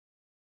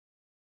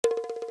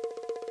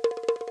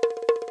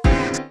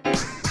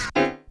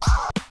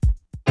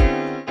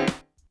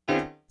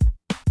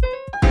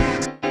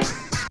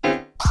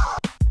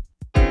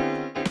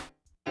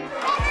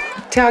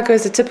Tiago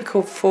is a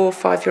typical 4 or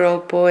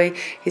 5-year-old boy.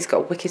 He's got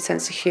a wicked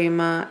sense of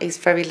humour. He's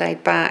very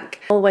laid back.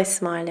 Always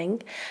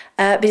smiling,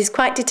 but he's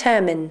quite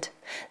determined.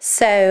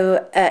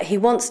 So he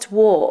wants to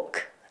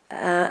walk,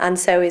 and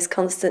so is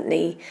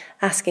constantly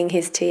asking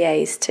his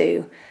TAs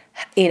to,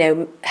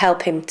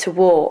 help him to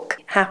walk.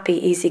 Happy,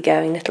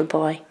 easygoing little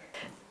boy.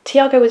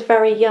 Tiago was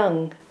very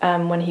young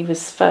when he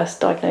was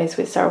first diagnosed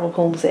with cerebral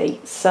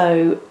palsy,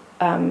 so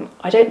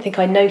I don't think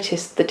I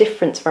noticed the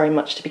difference very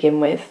much to begin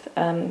with,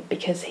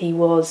 because he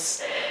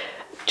was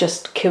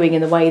just cooing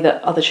in the way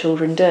that other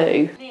children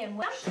do.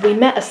 We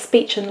met a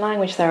speech and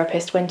language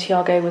therapist when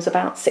Tiago was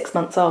about 6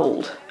 months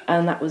old,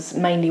 and that was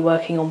mainly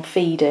working on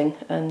feeding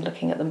and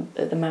looking at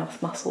the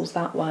mouth muscles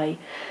that way.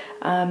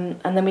 And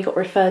then we got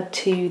referred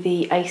to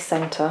the ACE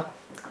centre,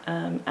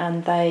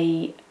 and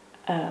they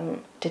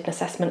did an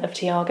assessment of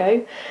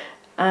Tiago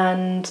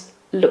and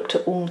looked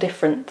at all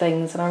different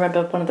things. And I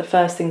remember one of the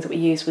first things that we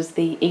used was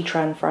the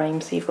E-tran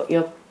frame. So you've got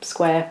your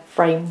square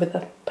frame with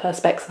the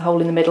perspex, the hole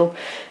in the middle,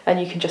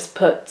 and you can just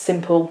put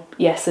simple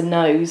yes and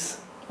no's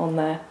on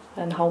there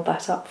and hold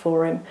that up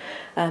for him.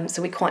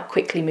 So we quite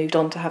quickly moved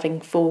on to having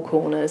 4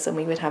 corners, and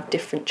we would have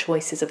different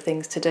choices of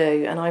things to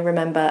do. And I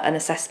remember an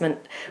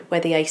assessment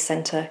where the ACE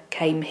Centre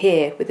came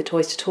here with the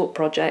Toys to Talk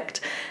project,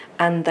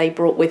 and they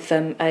brought with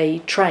them a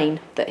train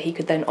that he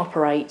could then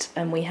operate.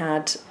 And we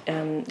had,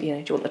 do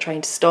you want the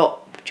train to stop?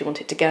 Do you want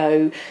it to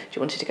go? Do you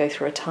want it to go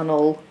through a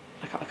tunnel?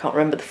 I can't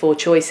remember the 4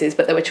 choices,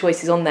 but there were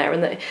choices on there,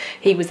 and that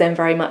he was then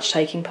very much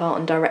taking part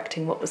and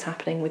directing what was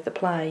happening with the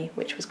play,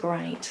 which was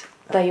great.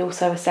 They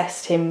also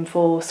assessed him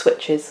for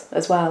switches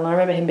as well. I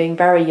remember him being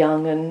very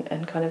young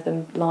and kind of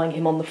them lying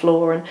him on the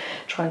floor and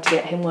trying to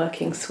get him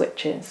working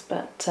switches.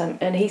 But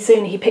and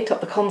he picked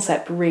up the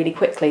concept really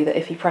quickly that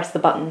if he pressed the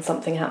button,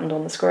 something happened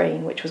on the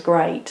screen, which was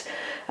great.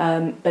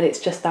 But it's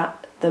just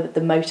that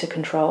the motor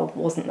control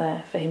wasn't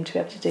there for him to be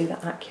able to do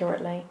that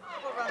accurately.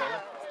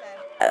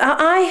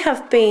 I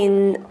have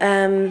been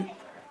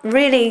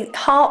really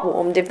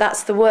heartwarmed, if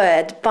that's the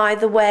word, by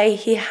the way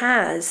he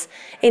has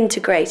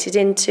integrated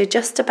into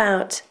just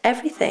about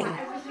everything.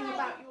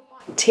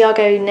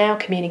 Tiago now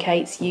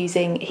communicates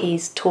using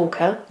his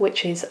talker,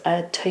 which is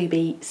a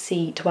Tobii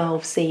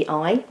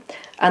C12CI,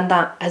 and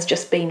that has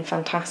just been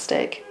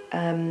fantastic.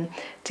 To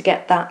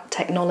get that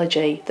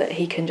technology that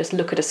he can just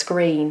look at a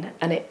screen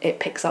and it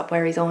picks up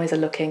where his eyes are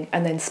looking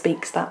and then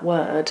speaks that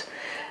word.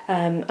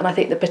 And I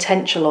think the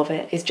potential of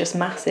it is just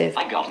massive.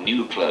 I got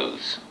new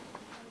clothes.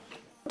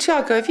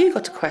 Tiago, have you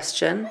got a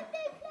question?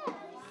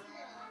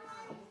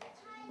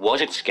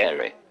 Was it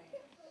scary?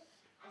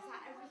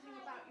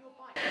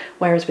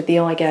 Whereas with the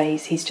eye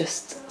gaze, he's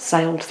just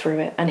sailed through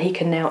it, and he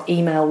can now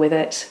email with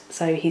it.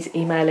 So he's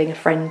emailing a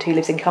friend who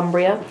lives in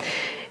Cumbria,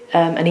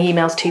 and he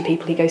emails 2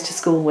 people he goes to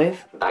school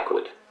with.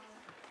 Backward.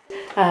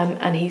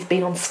 And he's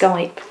been on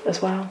Skype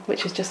as well,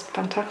 which is just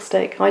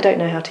fantastic. I don't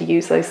know how to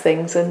use those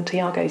things, and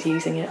Tiago's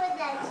using it.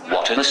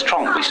 What are the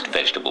strongest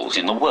vegetables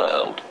in the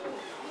world?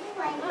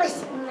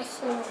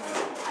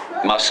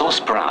 Mussel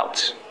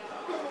sprouts.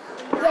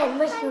 Yeah,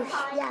 mussel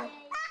sprouts.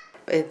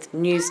 With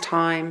news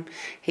time,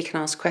 he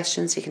can ask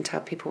questions. He can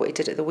tell people what he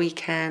did at the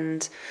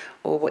weekend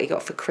or what he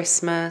got for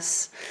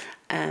Christmas.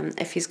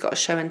 If he's got a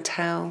show and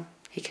tell,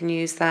 he can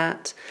use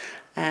that.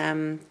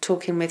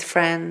 Talking with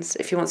friends,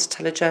 if he wants to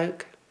tell a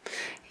joke,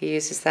 he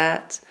uses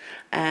that.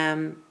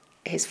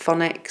 His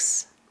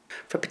phonics.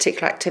 For a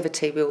particular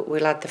activity,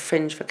 we'll add the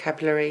fringe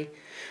vocabulary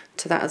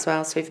to that as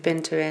well. So we've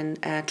been doing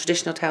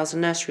traditional tales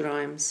and nursery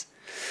rhymes.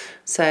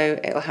 So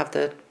it'll have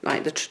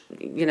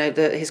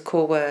his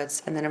core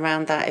words, and then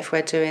around that, if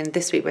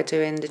this week we're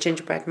doing the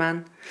gingerbread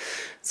man,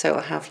 so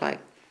it'll have like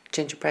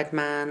gingerbread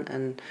man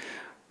and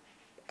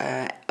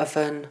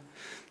oven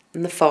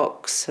and the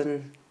fox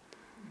and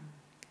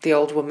the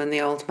old woman,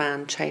 the old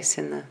man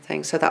chasing the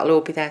thing. So that'll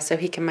all be there, so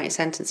he can make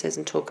sentences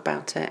and talk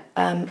about it.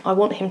 I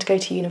want him to go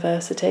to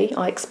university.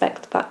 I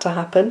expect that to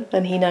happen,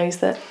 and he knows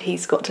that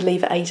he's got to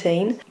leave at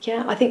 18.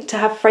 Yeah, I think to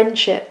have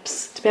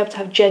friendships, to be able to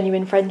have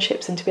genuine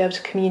friendships and to be able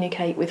to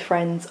communicate with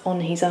friends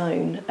on his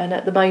own. And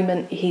at the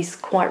moment, he's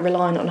quite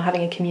reliant on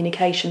having a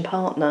communication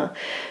partner.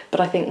 But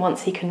I think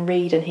once he can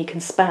read and he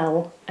can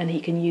spell and he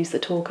can use the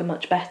talker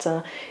much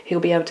better, he'll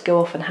be able to go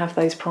off and have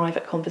those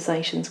private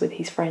conversations with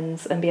his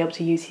friends and be able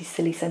to use his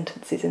silly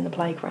sentences in the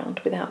playground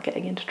without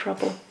getting into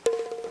trouble.